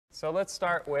So let's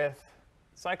start with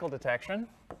cycle detection.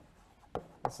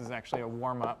 This is actually a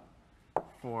warm-up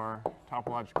for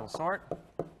topological sort.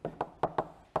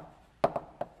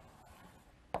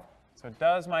 So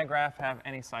does my graph have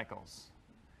any cycles?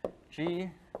 G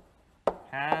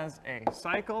has a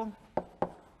cycle.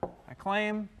 I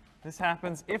claim this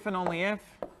happens if and only if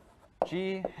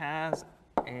G has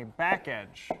a back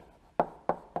edge.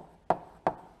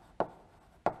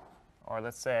 Or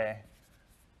let's say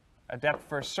a depth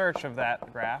first search of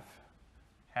that graph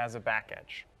has a back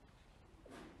edge.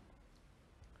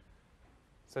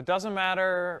 So it doesn't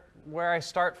matter where I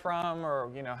start from or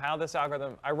how this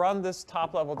algorithm, I run this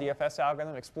top-level DFS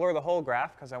algorithm, explore the whole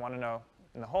graph, because I want to know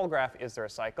in the whole graph, is there a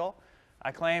cycle?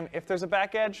 I claim if there's a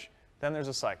back edge, then there's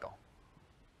a cycle.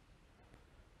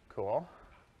 Cool.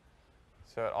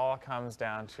 So it all comes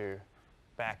down to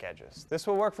back edges. This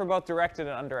will work for both directed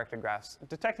and undirected graphs.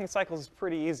 Detecting cycles is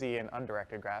pretty easy in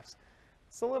undirected graphs.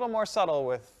 It's a little more subtle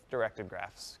with directed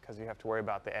graphs, because you have to worry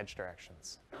about the edge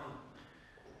directions.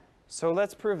 So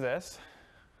let's prove this.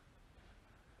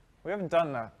 We haven't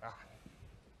done a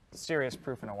serious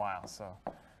proof in a while, so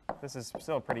this is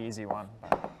still a pretty easy one.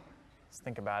 But let's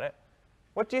think about it.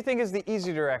 What do you think is the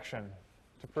easy direction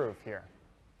to prove here?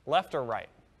 Left or right?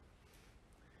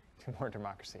 More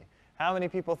democracy. How many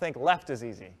people think left is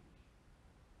easy?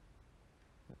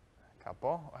 A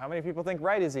couple. How many people think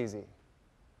right is easy?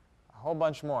 A whole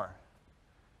bunch more.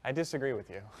 I disagree with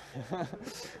you.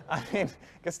 I mean,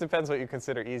 I guess it depends what you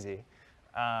consider easy.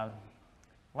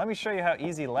 Let me show you how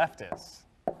easy left is.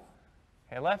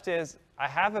 Okay, left is, I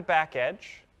have a back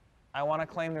edge. I want to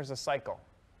claim there's a cycle.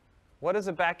 What does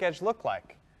a back edge look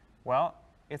like? Well,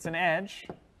 it's an edge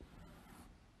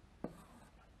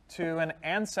to an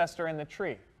ancestor in the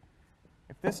tree.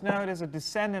 If this node is a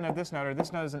descendant of this node, or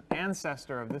this node is an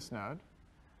ancestor of this node,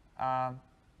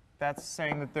 that's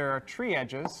saying that there are tree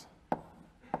edges.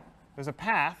 There's a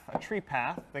path, a tree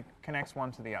path, that connects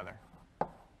one to the other.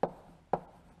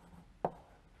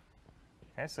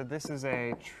 Okay, so this is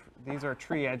these are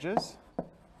tree edges,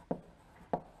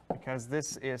 because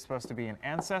this is supposed to be an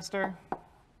ancestor,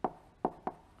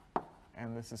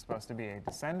 and this is supposed to be a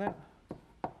descendant.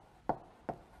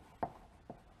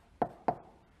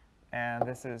 And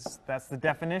that's the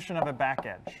definition of a back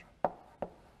edge.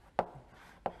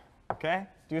 Okay?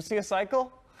 Do you see a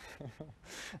cycle?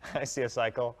 I see a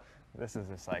cycle. This is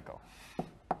a cycle.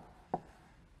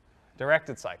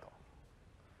 Directed cycle.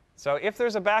 So if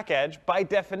there's a back edge, by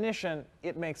definition,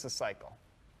 it makes a cycle.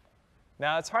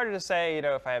 Now, it's harder to say,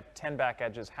 if I have 10 back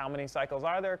edges, how many cycles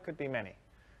are there? Could be many.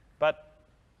 But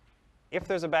if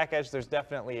there's a back edge, there's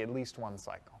definitely at least one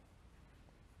cycle.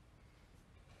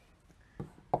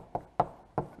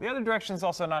 The other direction is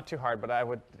also not too hard, but I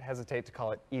would hesitate to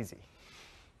call it easy.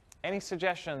 Any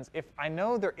suggestions? If I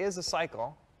know there is a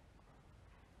cycle,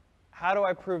 how do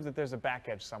I prove that there's a back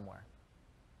edge somewhere?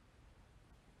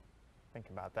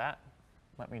 Think about that.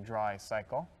 Let me draw a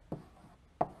cycle.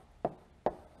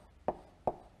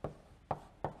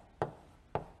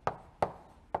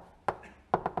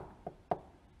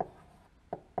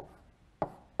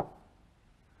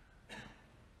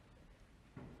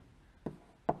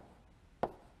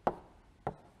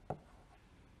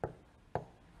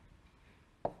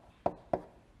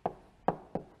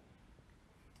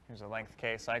 Here's a length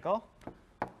k cycle.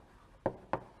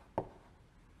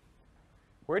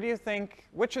 Where do you think,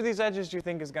 which of these edges do you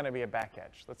think is going to be a back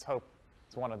edge? Let's hope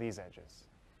it's one of these edges.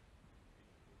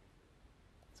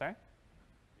 Sorry?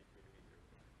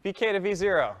 VK to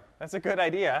V0. That's a good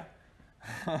idea.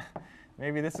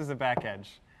 Maybe this is a back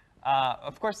edge.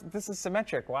 Of course, this is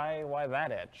symmetric. Why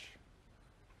that edge?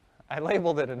 I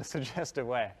labeled it in a suggestive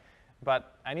way.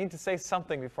 But I need to say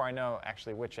something before I know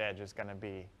actually which edge is going to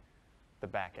be the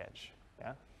back edge. Yeah?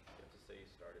 You have to say you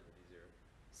start at V0.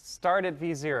 Start at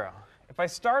V0. If I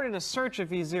started a search at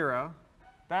V0,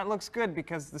 that looks good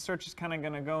because the search is kind of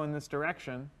going to go in this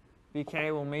direction.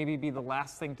 VK will maybe be the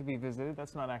last thing to be visited.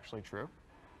 That's not actually true.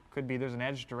 Could be there's an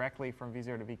edge directly from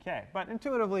V0 to VK. But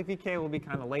intuitively, VK will be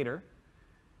kind of later.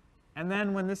 And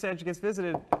then when this edge gets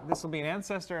visited, this will be an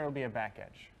ancestor, and it will be a back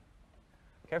edge.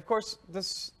 Okay, of course,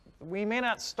 we may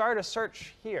not start a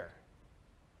search here.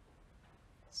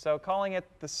 So calling it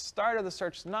the start of the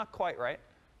search is not quite right.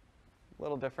 A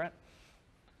little different.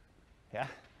 Yeah?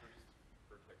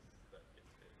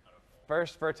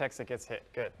 First vertex that gets hit.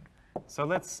 Good. So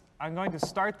I'm going to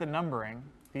start the numbering,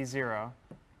 V0.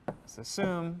 Let's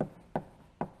assume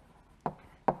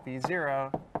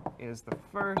V0 is the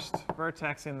first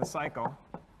vertex in the cycle.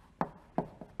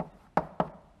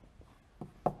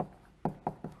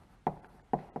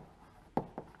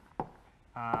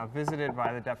 Visited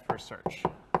by the depth first search.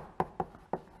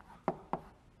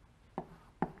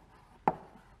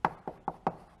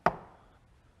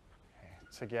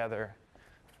 together.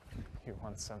 You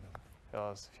want some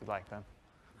pillows if you'd like them.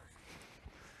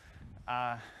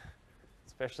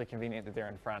 Especially convenient that they're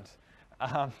in front.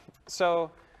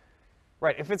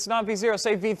 Right, if it's not V0,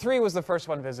 say V3 was the first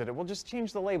one visited, we'll just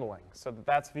change the labeling so that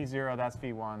that's V0, that's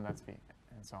V1, that's V,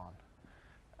 and so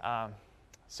on.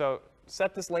 So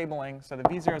set this labeling so that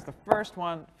V0 is the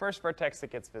first vertex that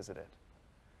gets visited.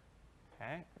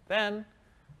 Okay, then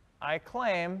I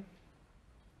claim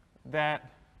that,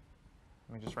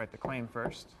 let me just write the claim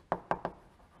first.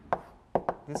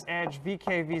 This edge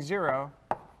VK V0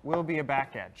 will be a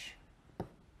back edge.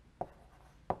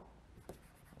 I'll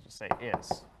just say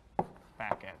is.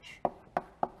 Back edge.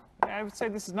 Yeah, I would say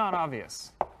this is not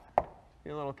obvious. Be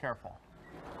a little careful.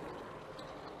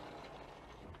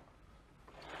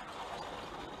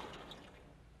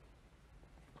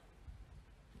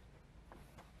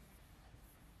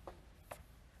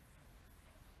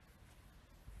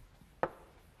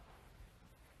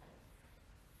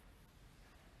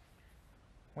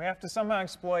 We have to somehow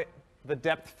exploit the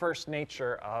depth-first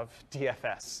nature of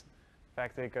DFS. The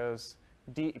fact that it goes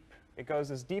deep. It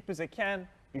goes as deep as it can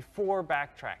before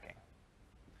backtracking.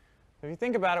 If you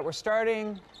think about it, we're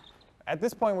starting, at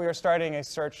this point we are starting a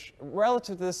search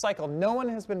relative to this cycle. No one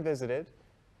has been visited,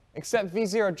 except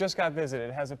V0 just got visited.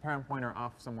 It has a parent pointer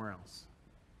off somewhere else.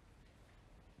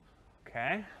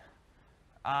 Okay.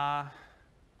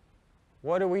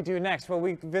 What do we do next? Well,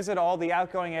 we visit all the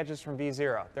outgoing edges from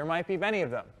V0. There might be many of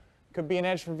them. Could be an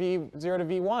edge from V0 to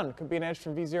V1. Could be an edge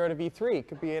from V0 to V3.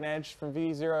 Could be an edge from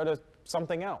V0 to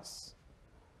something else.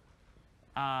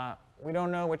 We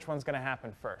don't know which one's going to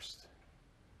happen first.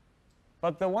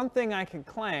 But the one thing I can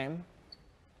claim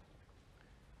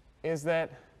is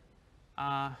that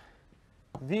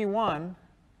V1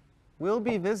 will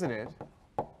be visited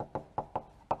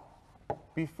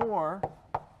before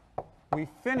we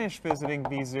finish visiting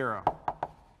V0.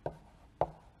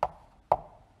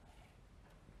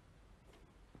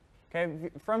 Okay,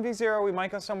 from V0, we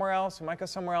might go somewhere else. We might go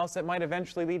somewhere else that might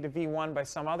eventually lead to V1 by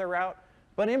some other route.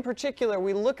 But in particular,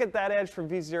 we look at that edge from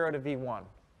V0 to V1.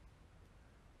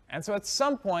 And so at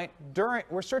some point,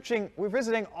 we're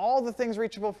visiting all the things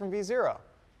reachable from V0.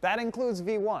 That includes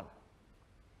V1.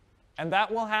 And that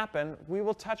will happen. We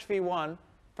will touch V1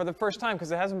 for the first time,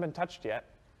 because it hasn't been touched yet.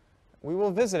 We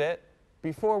will visit it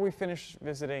before we finish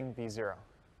visiting V0.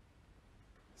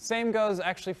 Same goes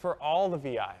actually for all the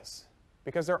VIs,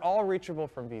 because they're all reachable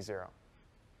from V0.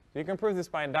 So you can prove this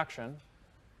by induction.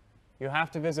 You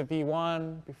have to visit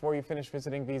V1 before you finish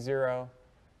visiting V0.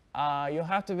 You'll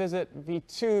have to visit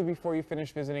V2 before you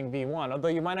finish visiting V1, although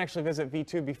you might actually visit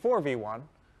V2 before V1.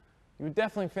 You would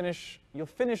definitely you'll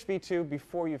finish V2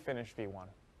 before you finish V1,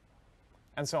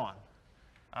 and so on.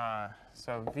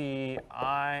 So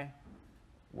VI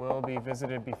will be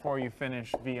visited before you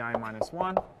finish VI minus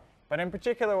 1. But in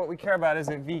particular, what we care about is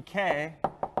that VK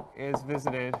is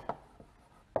visited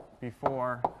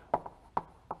before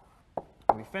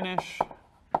we finish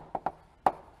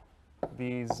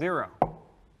V0.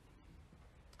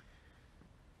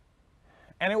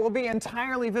 And it will be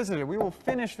entirely visited. We will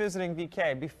finish visiting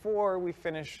VK before we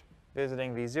finish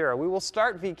visiting V0. We will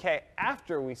start VK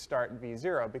after we start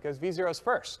V0, because V0 is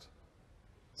first.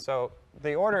 So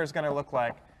the order is going to look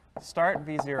like start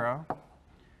V0.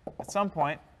 At some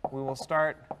point, we will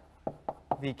start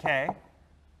VK.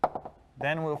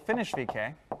 Then we'll finish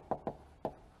VK.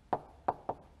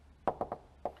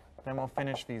 Then we'll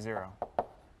finish V0.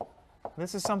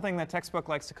 This is something the textbook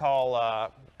likes to call,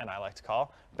 and I like to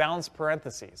call, balanced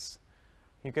parentheses.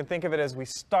 You can think of it as we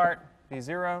start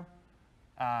V0,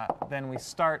 then we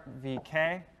start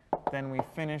VK, then we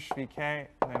finish VK,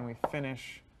 then we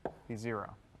finish V0.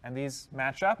 And these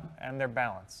match up, and they're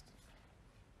balanced.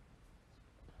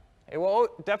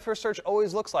 Depth first search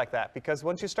always looks like that, because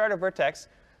once you start a vertex,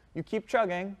 you keep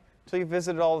chugging until you've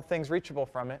visited all the things reachable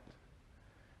from it.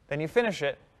 Then you finish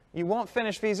it. You won't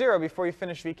finish V0 before you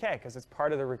finish VK, because it's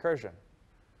part of the recursion.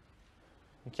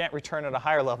 You can't return at a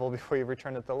higher level before you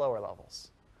return at the lower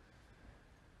levels.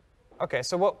 OK,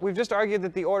 so we've just argued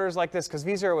that the order is like this, because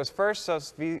V0 was first, so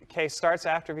VK starts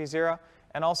after V0.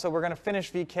 And also, we're going to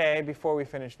finish VK before we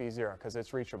finish V0, because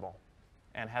it's reachable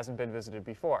and hasn't been visited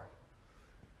before.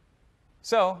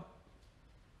 So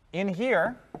in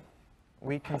here,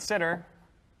 we consider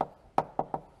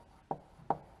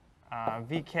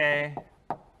VK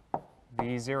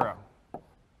V0.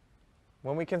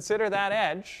 When we consider that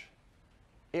edge,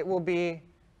 it will be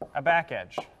a back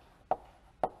edge.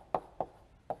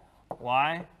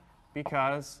 Why?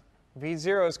 Because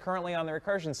V0 is currently on the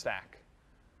recursion stack.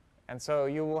 And so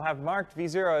you will have marked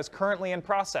V0 as currently in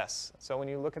process. So when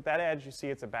you look at that edge, you see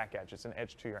it's a back edge. It's an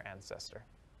edge to your ancestor.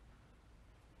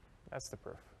 That's the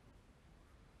proof.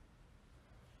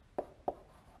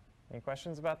 Any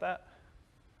questions about that?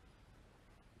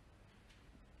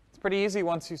 It's pretty easy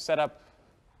once you set up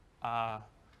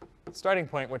starting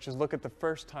point, which is look at the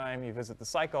first time you visit the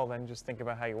cycle, then just think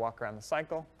about how you walk around the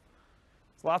cycle.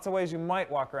 There's lots of ways you might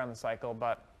walk around the cycle,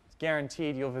 but it's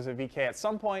guaranteed you'll visit VK at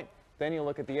some point. Then you'll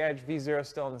look at the edge. V0 is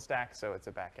still in the stack, so it's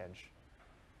a back edge.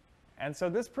 And so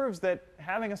this proves that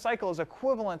having a cycle is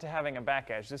equivalent to having a back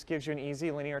edge. This gives you an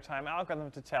easy linear time algorithm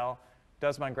to tell,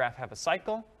 does my graph have a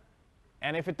cycle?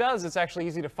 And if it does, it's actually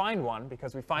easy to find one,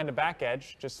 because we find a back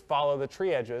edge, just follow the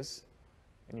tree edges,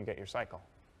 and you get your cycle.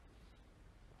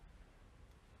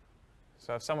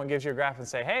 So if someone gives you a graph and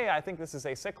say, hey, I think this is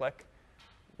acyclic,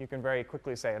 you can very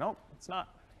quickly say, no, it's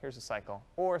not. Here's a cycle.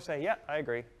 Or say, yeah, I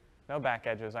agree. No back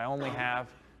edges. I only have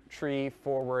tree,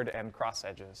 forward, and cross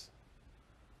edges.